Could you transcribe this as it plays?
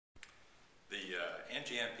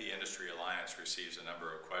NGMP Industry Alliance receives a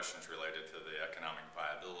number of questions related to the economic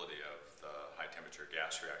viability of the high temperature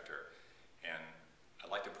gas reactor, and I'd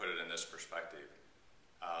like to put it in this perspective.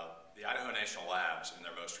 The Idaho National Labs, in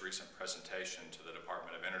their most recent presentation to the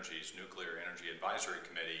Department of Energy's Nuclear Energy Advisory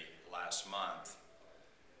Committee last month,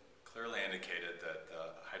 clearly indicated that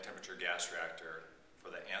the high temperature gas reactor for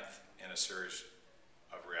the nth in a series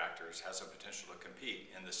of reactors has a potential to compete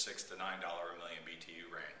in the $6 to $9 a million BTU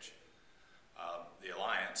range. The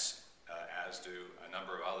Alliance, as do a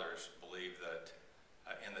number of others, believe that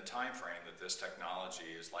in the time frame that this technology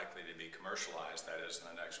is likely to be commercialized, that is in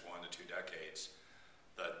the next 1 to 2 decades,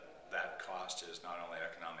 that cost is not only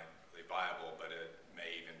economically viable, but it may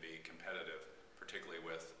even be competitive, particularly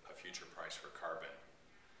with a future price for carbon.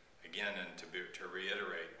 Again, and to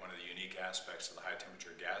reiterate, one of the unique aspects of the high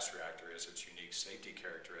temperature gas reactor is its unique safety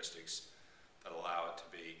characteristics that allow it to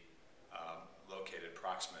be located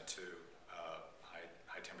proximate to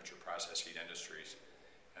high temperature process heat industries.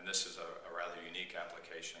 And this is a rather unique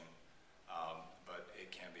application, but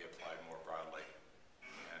it can be applied more broadly.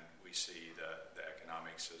 And we see the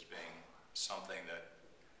economics as being something that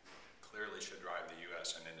clearly should drive the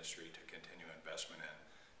U.S. and industry to continue investment in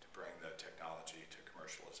to bring the technology to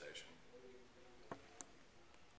commercialization.